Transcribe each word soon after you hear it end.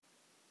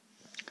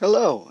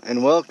Hello,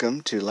 and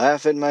welcome to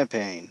Laugh at My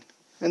Pain.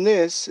 And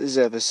this is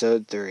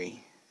episode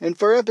 3. And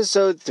for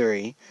episode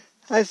 3,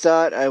 I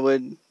thought I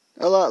would,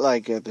 a lot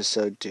like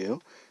episode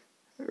 2,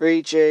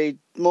 reach a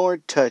more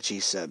touchy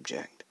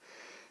subject.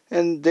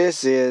 And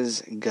this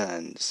is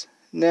guns.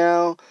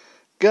 Now,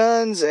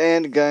 guns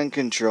and gun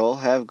control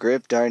have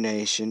gripped our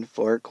nation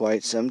for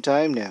quite some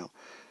time now.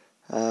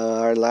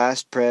 Our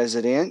last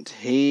president,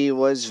 he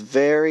was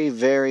very,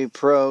 very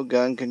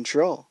pro-gun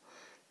control.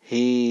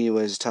 He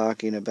was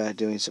talking about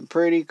doing some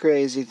pretty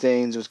crazy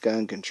things with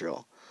gun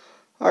control.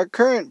 Our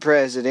current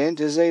president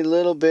is a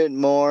little bit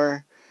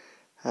more,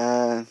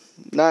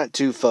 not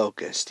too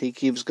focused. He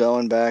keeps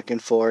going back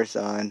and forth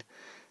on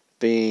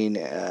being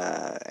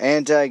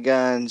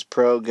anti-guns,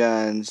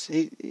 pro-guns.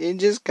 He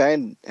just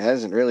kind of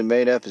hasn't really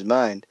made up his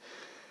mind.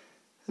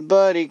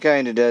 But he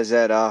kind of does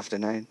that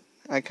often.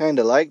 I kind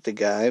of like the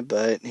guy,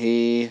 but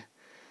he's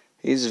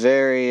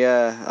very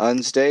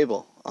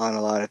unstable on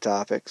a lot of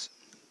topics.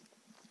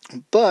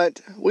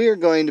 But we are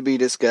going to be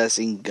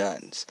discussing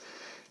guns.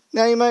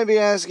 Now you might be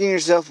asking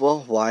yourself,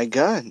 well, why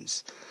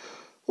guns?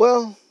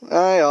 Well,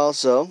 I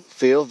also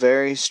feel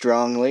very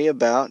strongly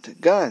about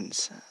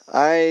guns.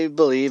 I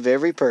believe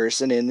every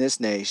person in this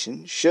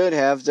nation should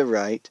have the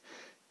right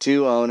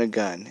to own a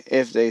gun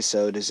if they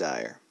so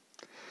desire.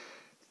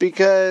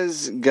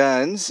 Because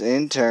guns,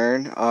 in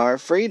turn, are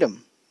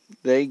freedom.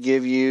 They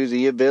give you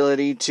the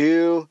ability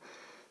to,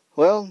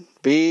 well,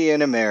 be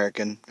an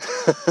American.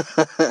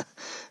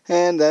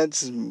 And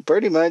that's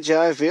pretty much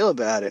how I feel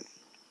about it.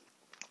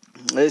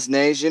 This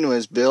nation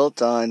was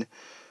built on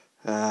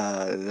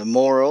the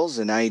morals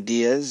and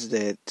ideas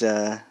that,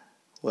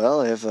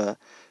 if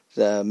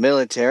the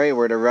military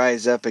were to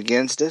rise up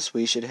against us,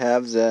 we should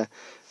have the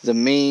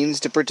means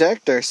to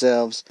protect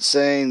ourselves.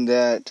 Saying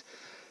that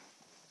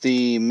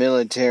the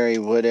military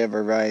would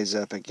ever rise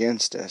up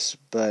against us,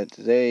 but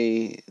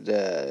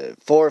the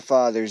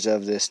forefathers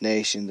of this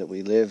nation that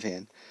we live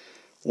in,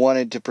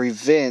 wanted to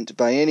prevent,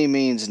 by any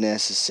means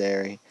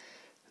necessary,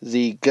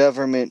 the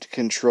government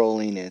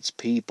controlling its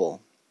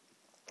people.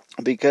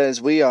 Because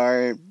we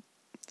are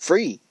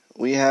free.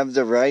 We have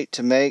the right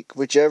to make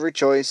whichever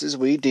choices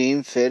we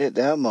deem fit at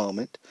that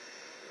moment.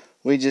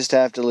 We just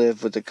have to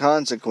live with the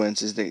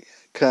consequences that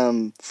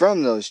come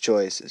from those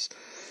choices.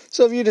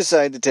 So if you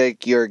decide to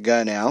take your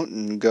gun out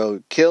and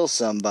go kill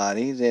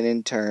somebody, then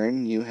in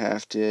turn you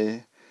have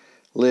to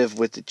live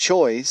with the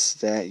choice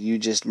that you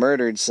just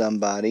murdered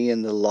somebody,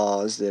 and the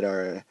laws that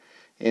are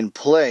in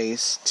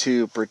place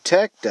to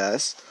protect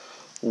us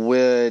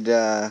would,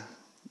 they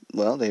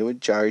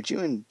would charge you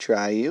and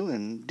try you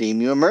and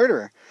deem you a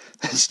murderer.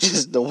 That's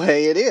just the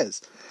way it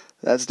is.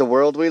 That's the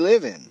world we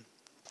live in.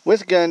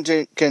 With gun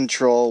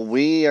control,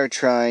 we are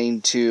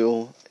trying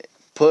to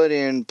put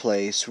in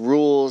place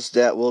rules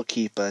that will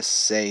keep us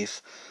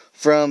safe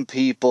from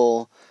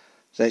people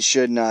that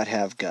should not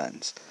have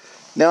guns.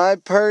 Now, I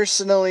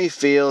personally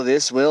feel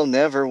this will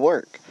never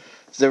work.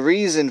 The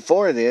reason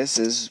for this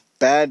is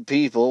bad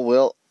people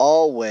will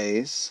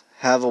always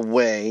have a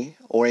way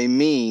or a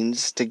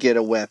means to get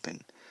a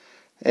weapon.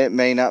 It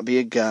may not be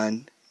a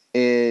gun.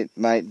 It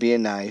might be a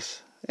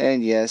knife.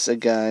 And yes, a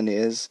gun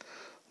is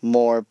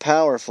more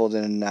powerful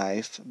than a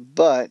knife,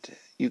 but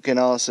you can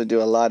also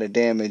do a lot of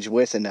damage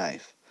with a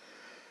knife.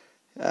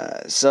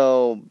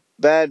 So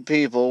bad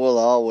people will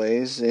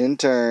always, in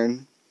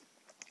turn,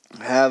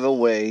 have a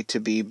way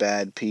to be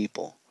bad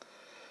people.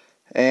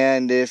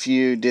 And if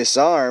you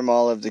disarm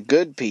all of the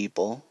good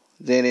people,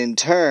 then in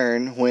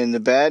turn, when the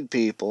bad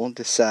people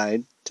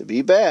decide to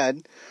be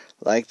bad,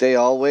 like they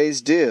always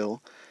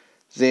do,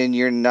 then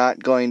you're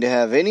not going to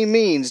have any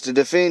means to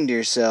defend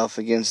yourself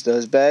against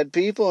those bad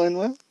people,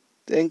 and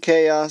then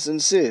chaos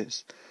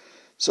ensues.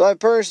 So I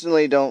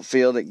personally don't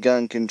feel that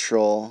gun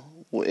control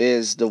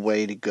is the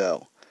way to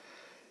go.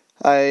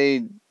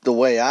 The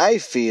way I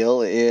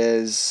feel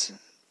is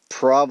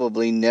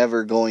probably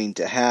never going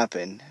to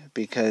happen,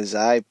 because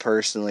I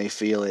personally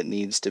feel it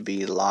needs to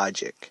be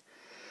logic.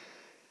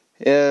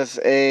 If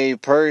a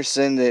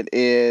person that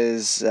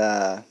is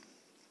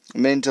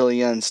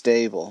mentally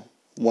unstable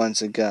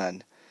wants a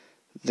gun,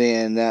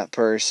 then that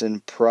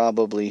person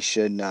probably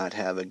should not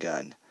have a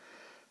gun.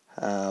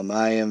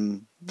 I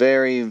am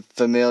very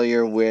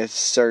familiar with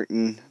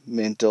certain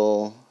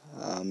mental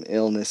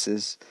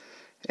illnesses,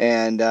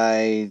 and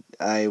I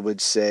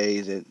would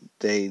say that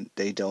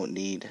they don't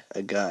need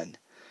a gun.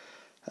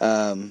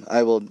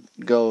 I will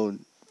go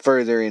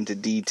further into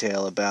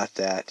detail about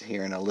that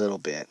here in a little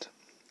bit.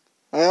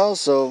 I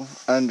also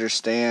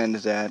understand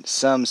that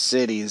some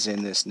cities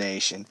in this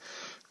nation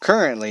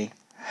currently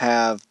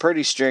have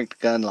pretty strict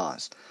gun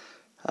laws.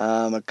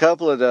 A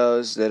couple of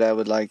those that I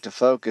would like to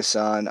focus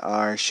on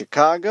are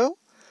Chicago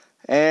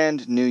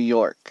and New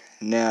York.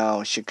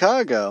 Now,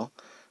 Chicago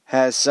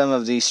has some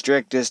of the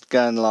strictest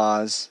gun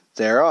laws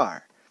there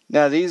are.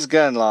 Now, these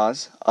gun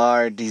laws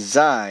are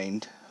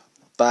designed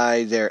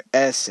by their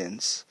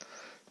essence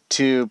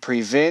to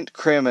prevent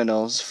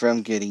criminals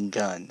from getting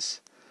guns.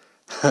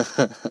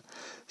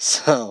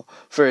 So,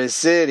 for a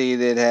city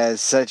that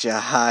has such a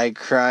high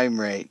crime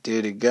rate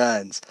due to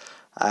guns,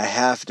 I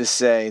have to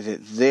say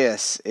that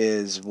this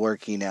is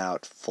working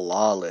out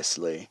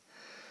flawlessly.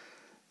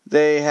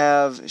 They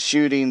have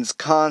shootings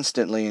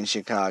constantly in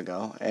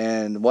Chicago,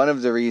 and one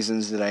of the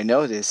reasons that I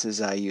know this is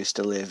I used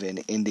to live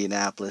in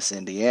Indianapolis,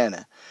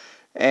 Indiana.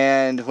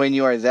 And when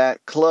you are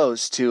that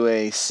close to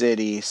a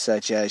city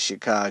such as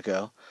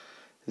Chicago,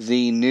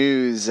 the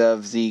news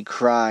of the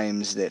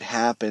crimes that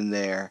happen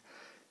there,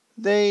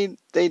 they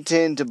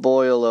tend to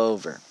boil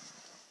over.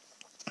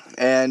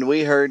 And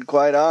we heard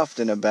quite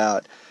often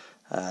about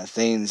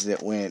things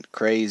that went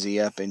crazy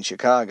up in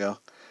Chicago.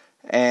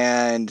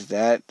 And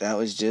that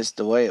was just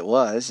the way it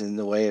was, and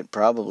the way it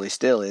probably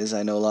still is.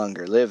 I no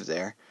longer live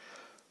there.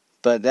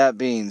 But that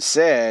being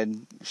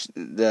said,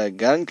 the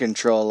gun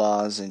control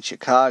laws in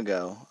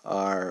Chicago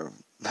are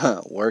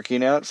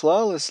working out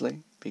flawlessly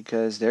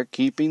because they're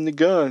keeping the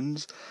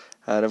guns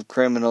out of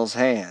criminals'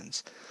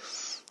 hands.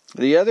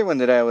 The other one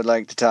that I would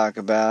like to talk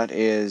about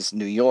is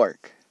New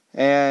York.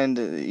 And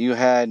you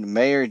had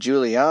Mayor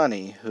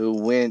Giuliani, who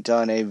went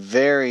on a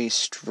very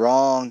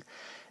strong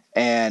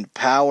and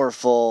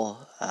powerful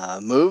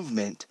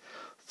movement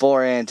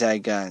for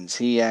anti-guns.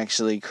 He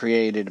actually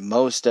created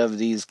most of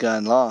these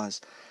gun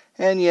laws.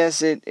 And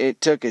yes,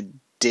 it took a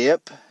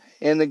dip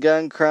in the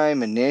gun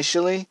crime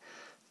initially,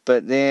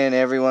 but then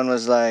everyone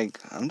was like,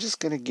 I'm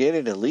just going to get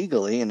it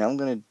illegally and I'm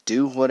going to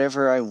do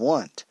whatever I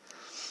want.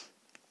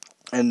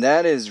 And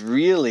that is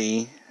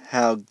really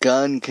how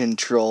gun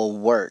control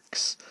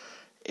works.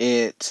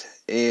 It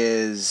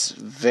is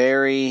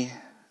very,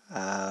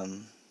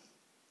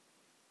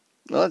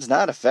 it's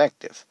not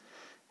effective.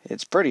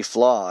 It's pretty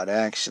flawed,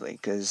 actually,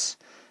 because,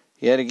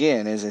 yet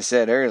again, as I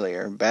said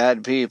earlier,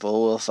 bad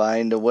people will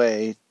find a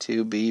way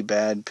to be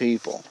bad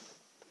people.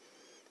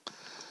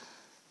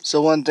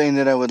 So one thing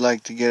that I would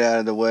like to get out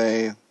of the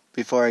way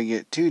before I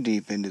get too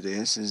deep into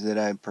this is that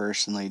I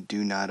personally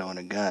do not own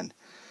a gun.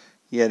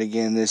 Yet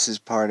again, this is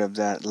part of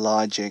that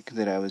logic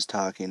that I was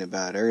talking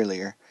about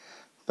earlier,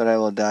 but I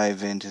will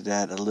dive into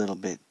that a little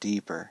bit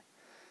deeper.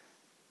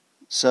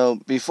 So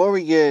before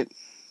we get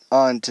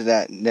on to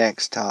that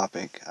next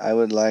topic, I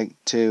would like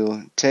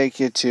to take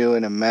you to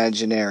an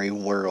imaginary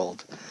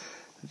world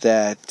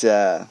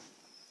that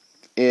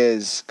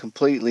is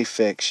completely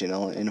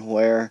fictional and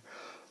where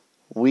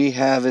we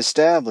have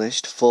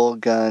established full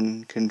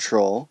gun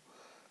control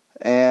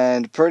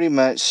and pretty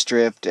much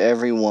stripped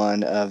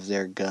everyone of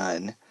their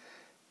gun,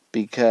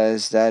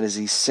 because that is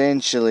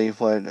essentially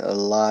what a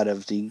lot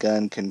of the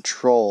gun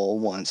control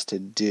wants to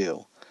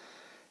do.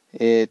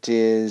 It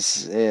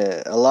is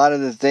a lot of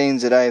the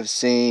things that I've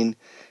seen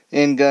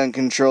in gun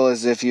control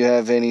is if you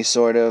have any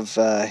sort of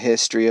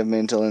history of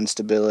mental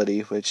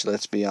instability, which,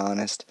 let's be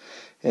honest,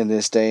 in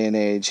this day and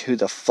age, who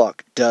the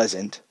fuck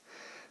doesn't?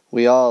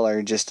 We all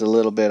are just a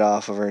little bit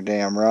off of our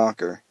damn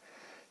rocker.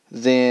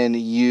 Then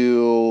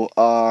you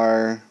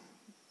are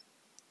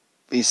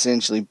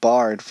essentially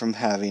barred from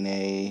having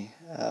a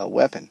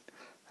weapon.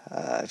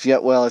 If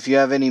you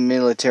have any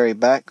military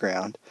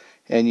background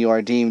and you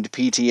are deemed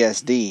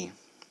PTSD,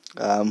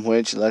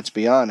 which, let's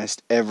be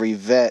honest, every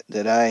vet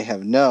that I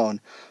have known,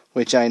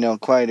 which I know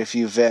quite a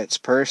few vets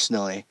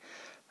personally,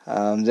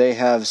 they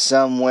have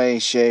some way,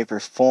 shape, or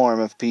form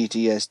of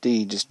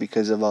PTSD just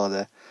because of all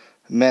the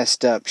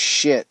messed up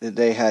shit that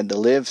they had to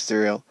live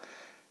through,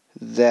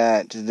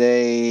 that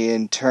they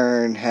in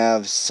turn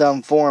have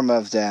some form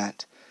of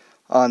that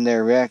on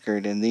their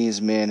record, and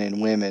these men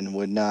and women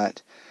would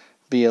not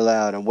be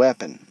allowed a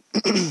weapon.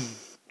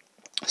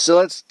 So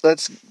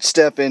let's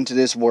step into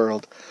this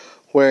world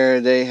where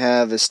they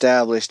have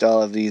established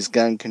all of these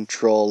gun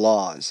control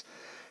laws,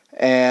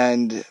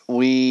 and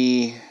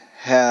we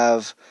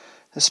have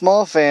a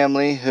small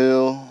family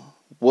who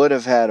would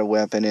have had a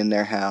weapon in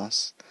their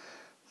house,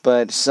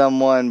 but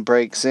someone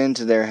breaks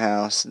into their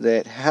house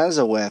that has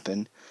a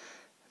weapon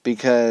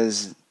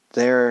because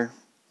they're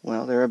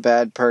a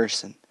bad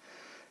person.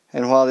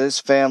 And while this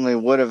family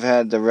would have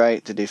had the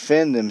right to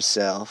defend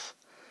themselves,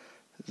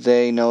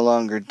 they no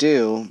longer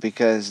do,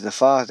 because the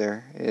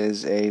father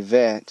is a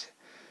vet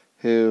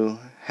who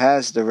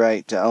has the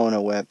right to own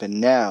a weapon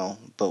now,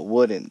 but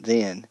wouldn't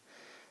then.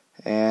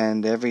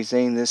 And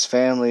everything this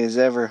family has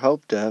ever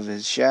hoped of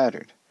is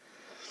shattered.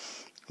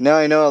 Now,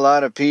 I know a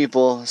lot of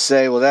people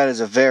say, well, that is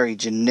a very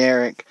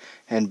generic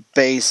and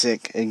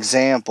basic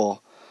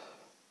example.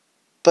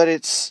 But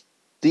it's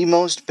the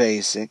most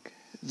basic,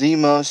 the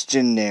most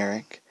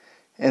generic,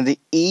 and the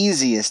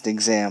easiest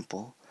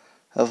example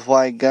of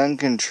why gun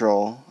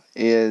control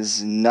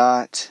is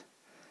not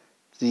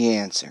the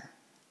answer.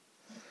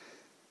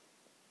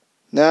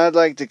 Now I'd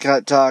like to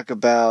talk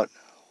about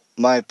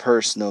my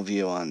personal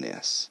view on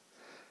this.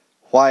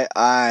 Why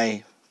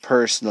I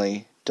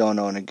personally don't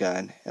own a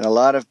gun. And a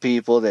lot of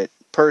people that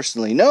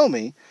personally know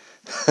me,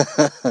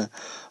 that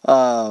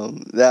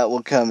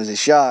will come as a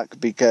shock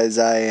because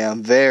I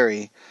am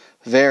very,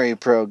 very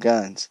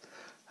pro-guns.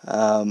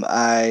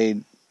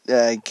 I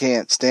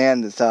can't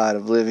stand the thought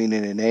of living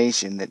in a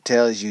nation that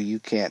tells you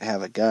can't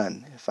have a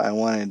gun. If I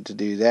wanted to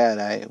do that,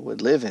 I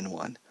would live in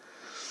one.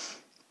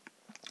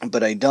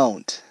 But I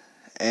don't.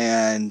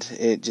 And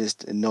it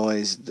just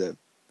annoys the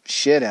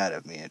shit out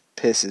of me. It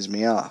pisses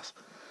me off.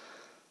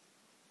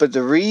 But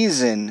the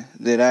reason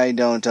that I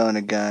don't own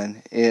a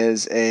gun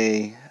is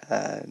a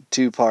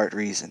two-part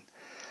reason.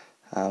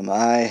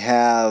 I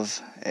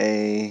have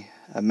a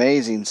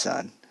amazing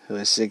son who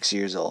is 6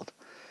 years old,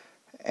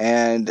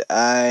 and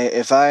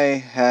if I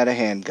had a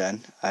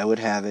handgun, I would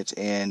have it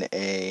in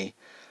a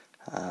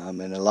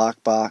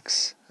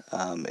lockbox.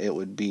 It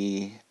would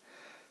be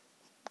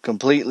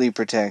completely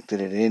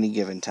protected at any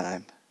given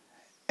time,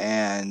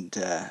 and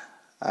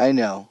I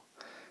know,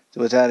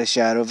 without a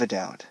shadow of a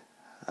doubt,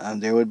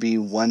 there would be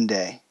one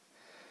day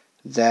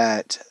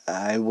that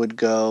I would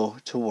go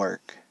to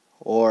work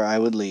or I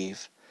would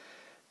leave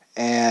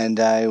and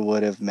I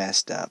would have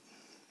messed up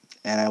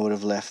and I would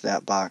have left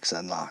that box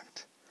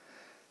unlocked.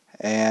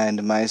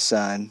 And my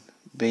son,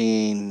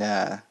 being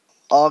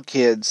all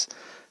kids,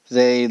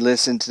 they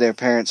listen to their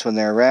parents when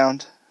they're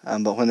around,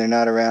 but when they're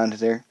not around,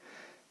 they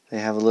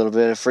have a little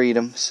bit of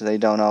freedom, so they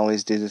don't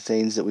always do the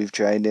things that we've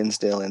tried to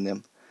instill in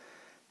them.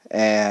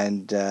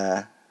 And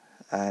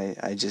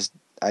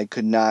I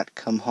could not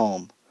come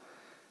home.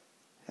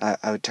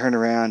 I would turn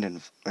around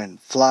and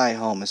fly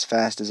home as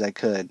fast as I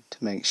could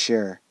to make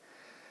sure.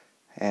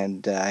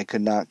 And I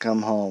could not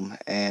come home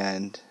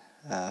and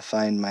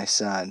find my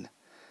son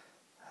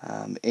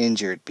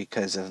injured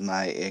because of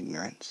my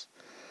ignorance.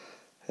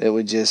 It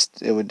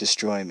would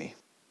destroy me.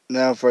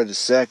 Now for the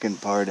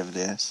second part of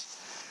this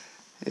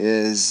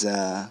is,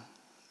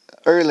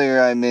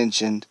 earlier I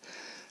mentioned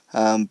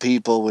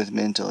people with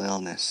mental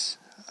illness.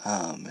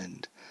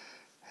 And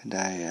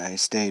I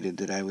stated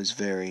that I was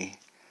very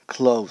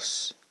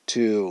close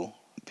to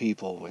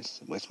people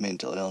with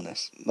mental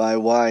illness. My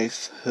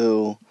wife,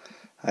 who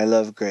I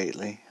love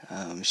greatly,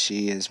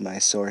 she is my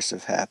source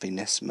of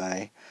happiness,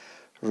 my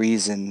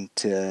reason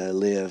to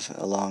live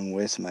along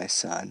with my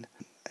son.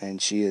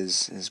 And she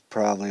is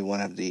probably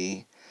one of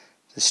the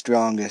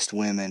strongest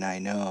women I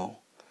know.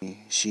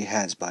 She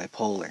has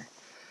bipolar.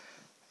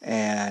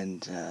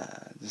 And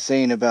the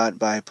thing about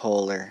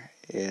bipolar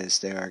is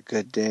there are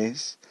good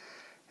days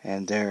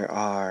and there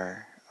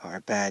are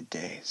bad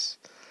days.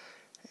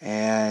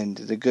 And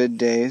the good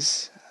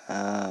days,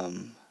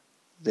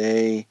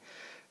 they,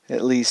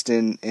 at least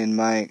in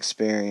my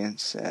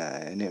experience,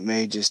 and it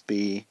may just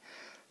be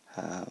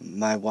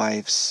my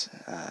wife's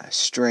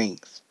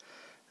strength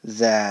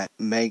that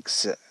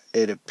makes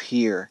it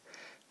appear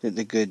that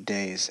the good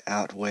days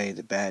outweigh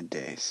the bad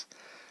days.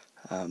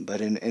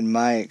 But in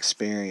my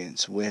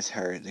experience with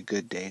her, the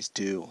good days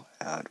do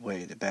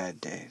outweigh the bad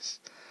days.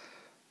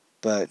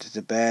 But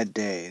the bad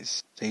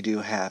days, they do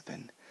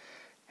happen.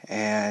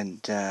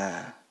 And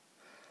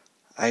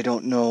I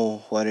don't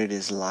know what it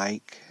is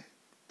like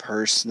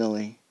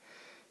personally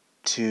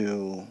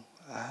to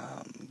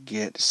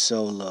get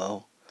so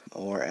low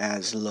or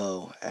as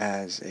low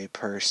as a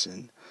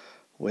person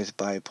with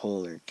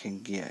bipolar can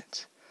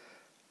get.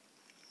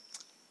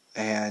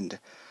 And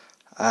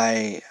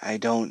I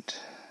don't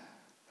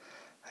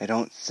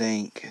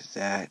think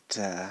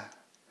that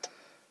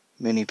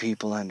many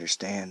people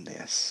understand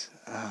this.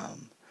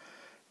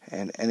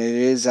 And it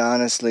is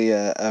honestly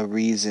a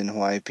reason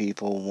why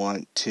people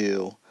want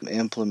to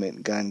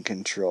implement gun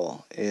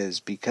control, is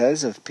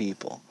because of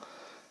people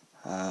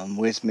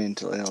with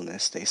mental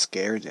illness. They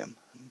scare them,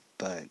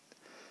 but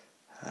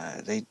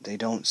they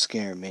don't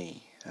scare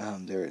me.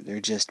 They're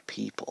just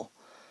people.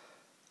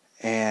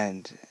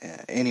 And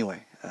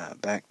anyway,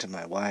 back to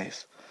my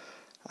wife.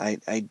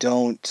 I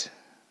don't.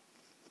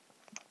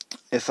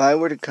 If I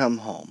were to come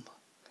home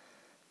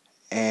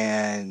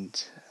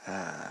and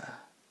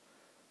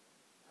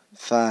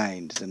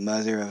find the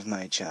mother of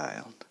my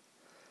child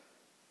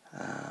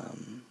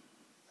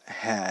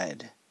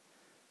had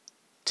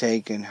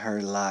taken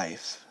her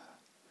life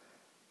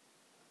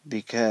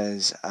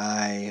because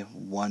I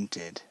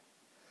wanted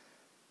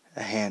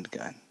a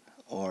handgun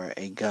or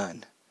a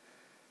gun,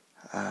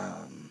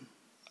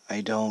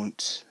 I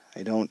don't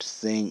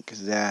think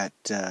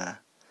that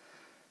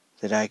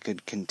I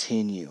could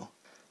continue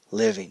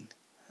living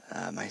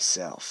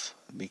myself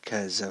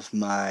because of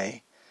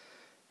my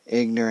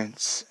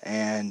ignorance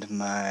and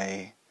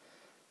my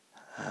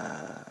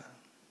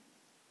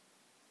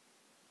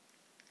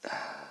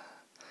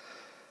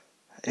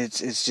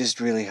it's just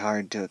really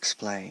hard to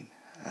explain,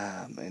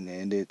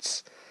 and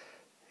it's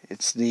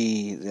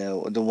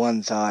the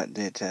one thought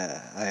that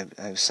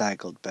I've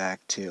cycled back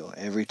to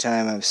every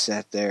time I've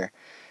sat there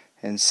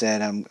and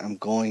said I'm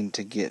going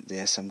to get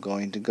this. I'm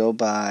going to go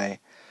buy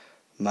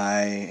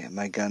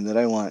my gun that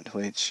I want,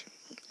 which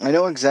I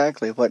know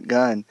exactly what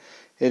gun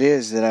it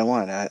is that I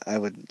want. I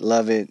would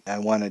love it. I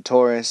want a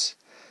Taurus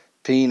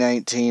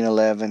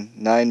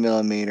P1911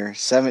 9mm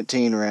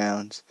 17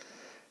 rounds.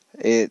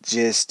 It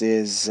just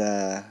is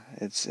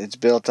it's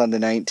built on the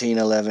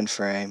 1911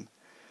 frame,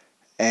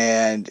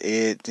 and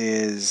it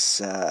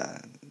is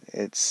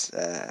it's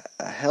a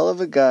hell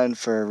of a gun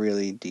for a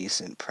really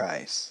decent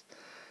price.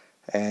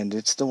 And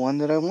it's the one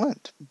that I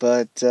want,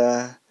 but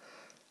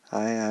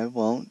I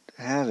won't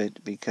have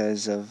it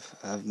because of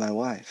my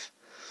wife.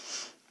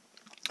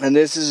 And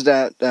this is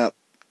that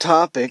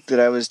topic that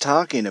I was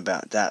talking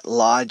about, that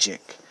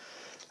logic.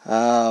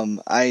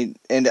 I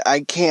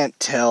can't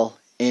tell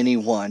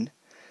anyone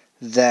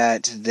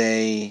that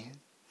they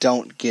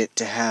don't get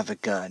to have a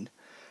gun.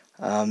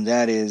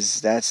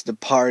 That's the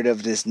part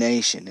of this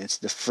nation. It's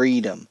the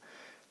freedom.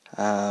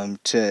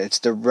 It's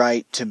the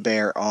right to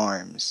bear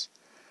arms.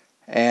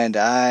 And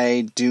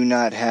I do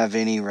not have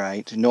any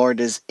right, nor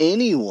does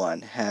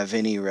anyone have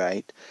any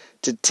right,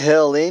 to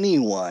tell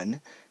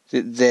anyone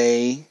that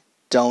they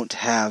don't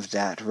have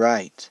that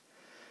right.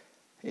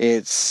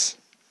 It's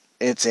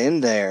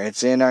in there.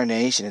 It's in our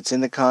nation. It's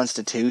in the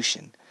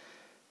Constitution.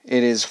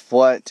 It is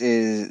what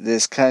is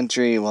this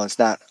country, well, it's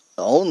not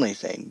the only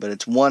thing, but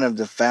it's one of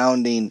the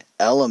founding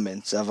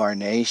elements of our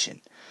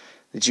nation,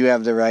 that you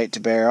have the right to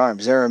bear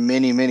arms. There are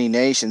many, many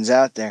nations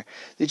out there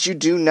that you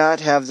do not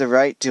have the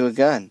right to a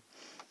gun.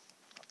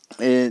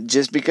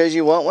 Just because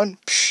you want one,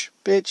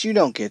 bitch, you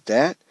don't get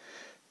that.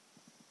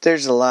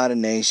 There's a lot of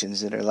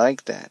nations that are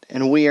like that,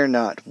 and we are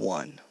not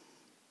one.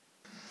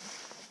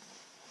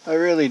 I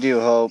really do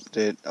hope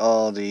that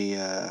all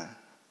the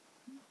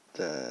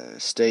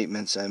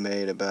statements I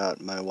made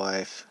about my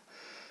wife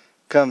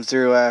come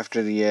through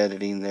after the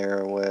editing.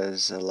 There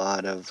was a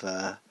lot of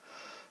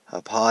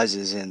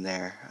pauses in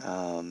there.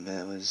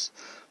 It was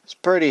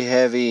pretty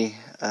heavy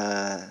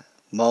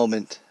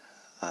moment,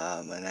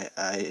 and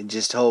I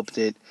just hope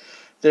that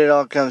it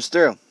all comes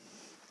through.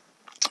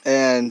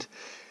 And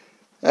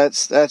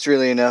that's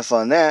really enough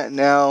on that.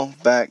 Now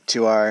back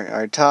to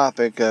our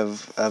topic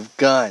of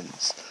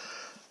guns.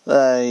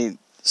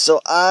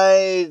 So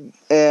I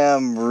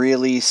am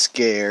really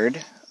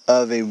scared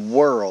of a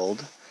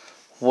world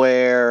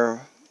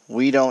where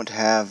we don't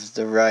have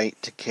the right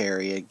to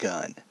carry a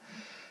gun.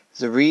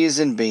 The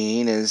reason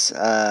being is,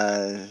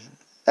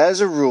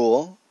 as a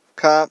rule,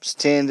 cops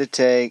tend to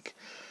take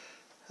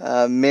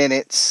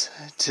minutes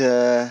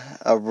to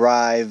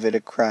arrive at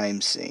a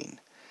crime scene.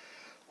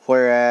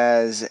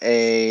 Whereas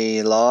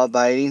a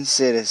law-abiding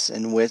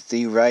citizen with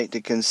the right to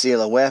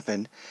conceal a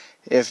weapon,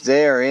 if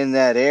they are in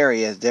that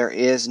area, there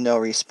is no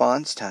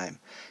response time.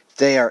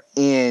 They are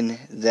in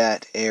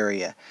that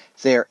area.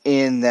 They are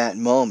in that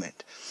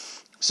moment.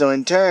 So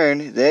in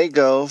turn, they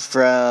go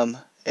from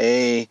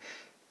a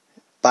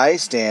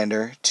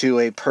bystander to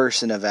a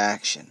person of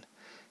action,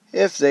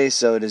 if they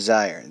so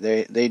desire.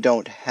 They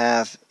don't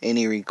have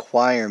any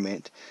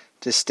requirement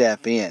to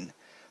step in.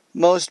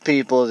 Most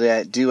people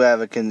that do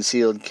have a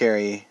concealed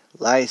carry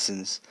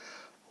license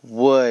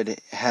would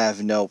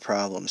have no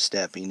problem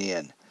stepping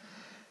in.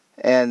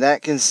 And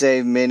that can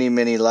save many,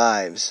 many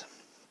lives.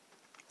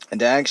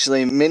 And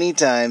actually, many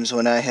times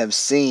when I have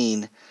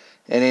seen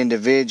an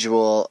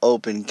individual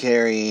open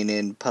carrying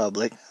in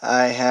public,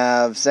 I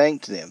have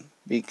thanked them,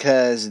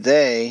 because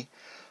they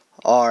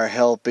are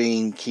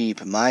helping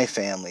keep my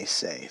family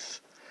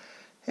safe.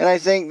 And I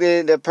think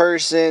that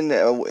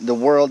the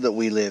world that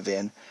we live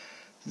in,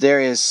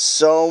 there is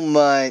so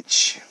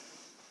much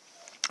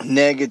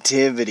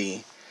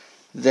negativity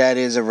that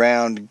is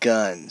around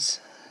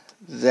guns,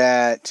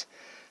 that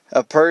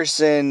a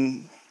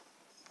person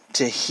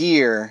to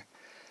hear,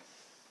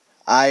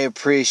 I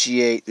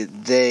appreciate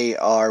that they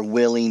are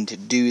willing to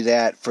do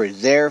that for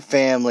their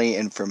family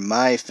and for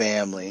my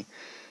family,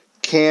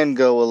 can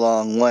go a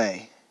long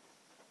way.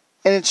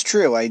 And it's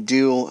true, I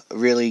do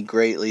really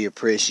greatly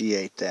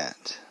appreciate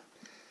that.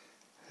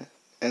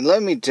 And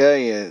let me tell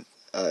you,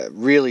 a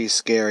really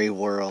scary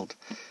world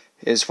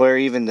is where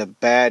even the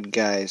bad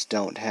guys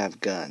don't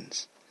have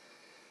guns.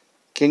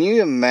 Can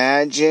you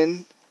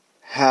imagine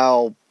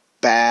how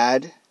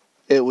bad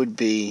it would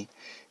be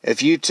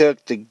if you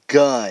took the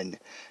gun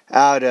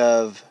out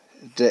of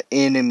the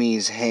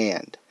enemy's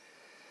hand?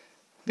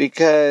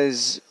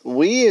 Because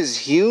we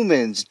as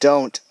humans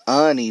don't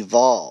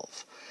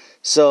unevolve.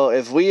 So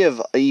if we have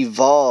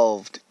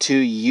evolved to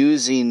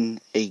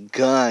using a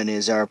gun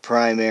as our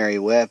primary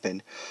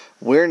weapon,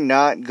 we're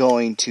not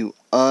going to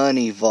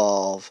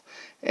unevolve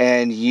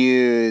and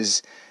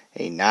use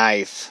a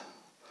knife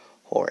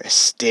or a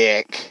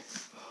stick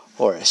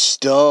or a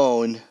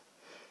stone.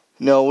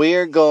 No, we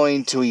are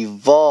going to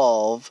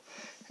evolve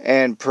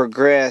and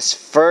progress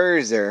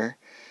further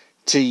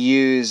to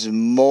use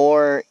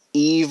more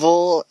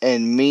evil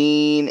and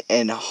mean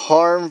and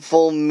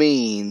harmful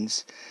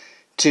means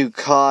to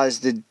cause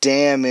the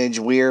damage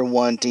we're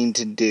wanting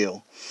to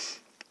do.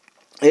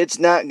 It's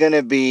not going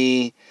to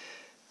be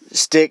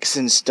sticks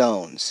and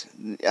stones.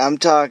 I'm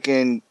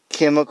talking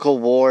chemical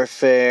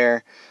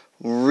warfare,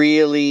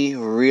 really,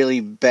 really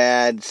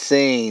bad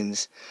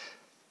things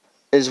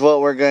is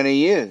what we're going to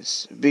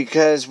use.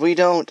 Because we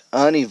don't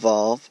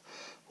unevolve,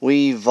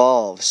 we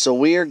evolve. So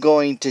we are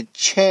going to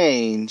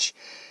change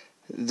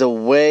the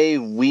way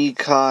we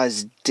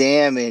cause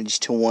damage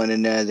to one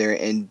another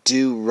and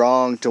do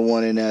wrong to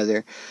one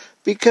another,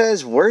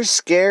 because we're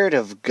scared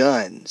of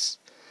guns.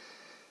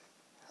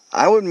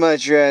 I would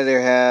much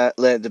rather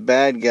let the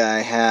bad guy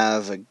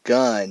have a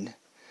gun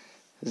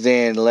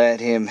than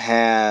let him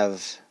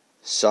have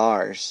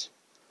SARS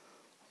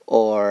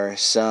or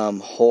some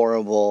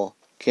horrible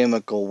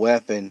chemical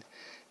weapon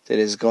that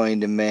is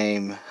going to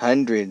maim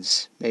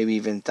hundreds, maybe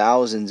even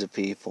thousands of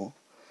people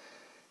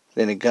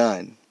than a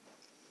gun.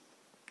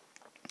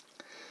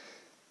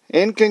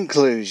 In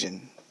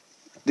conclusion,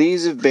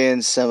 these have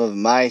been some of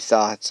my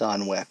thoughts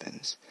on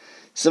weapons,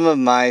 some of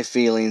my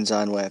feelings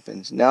on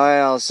weapons. Now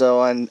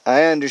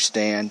I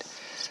understand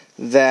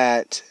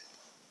that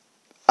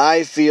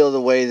I feel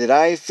the way that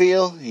I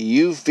feel,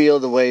 you feel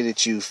the way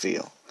that you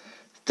feel.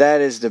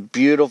 That is the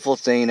beautiful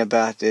thing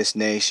about this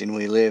nation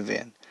we live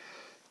in.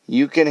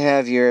 You can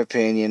have your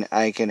opinion,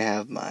 I can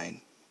have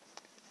mine.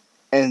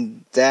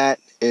 And that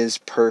is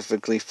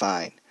perfectly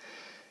fine.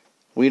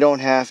 We don't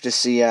have to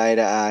see eye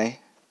to eye,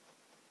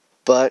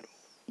 but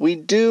we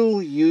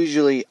do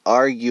usually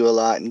argue a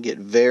lot and get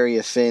very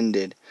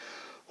offended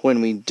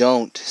when we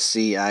don't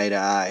see eye to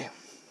eye.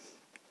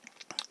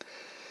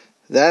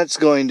 That's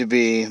going to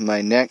be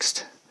my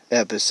next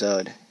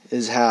episode,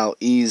 is how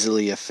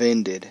easily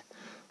offended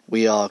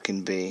we all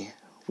can be.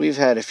 We've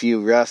had a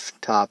few rough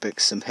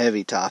topics, some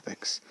heavy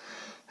topics.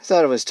 I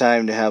thought it was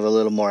time to have a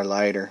little more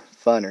lighter,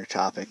 funner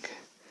topic.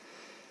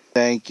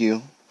 Thank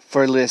you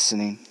for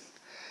listening.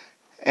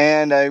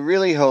 And I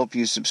really hope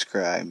you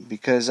subscribe,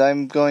 because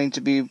I'm going to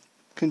be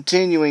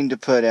continuing to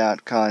put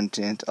out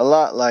content a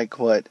lot like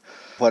what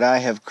I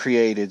have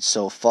created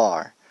so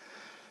far.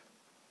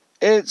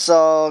 It's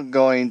all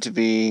going to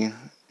be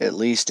at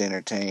least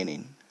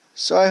entertaining.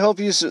 So I hope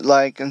you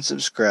like and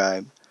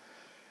subscribe,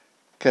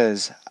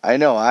 because I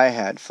know I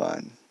had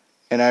fun.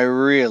 And I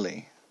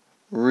really,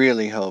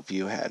 really hope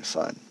you had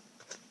fun.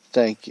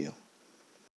 Thank you.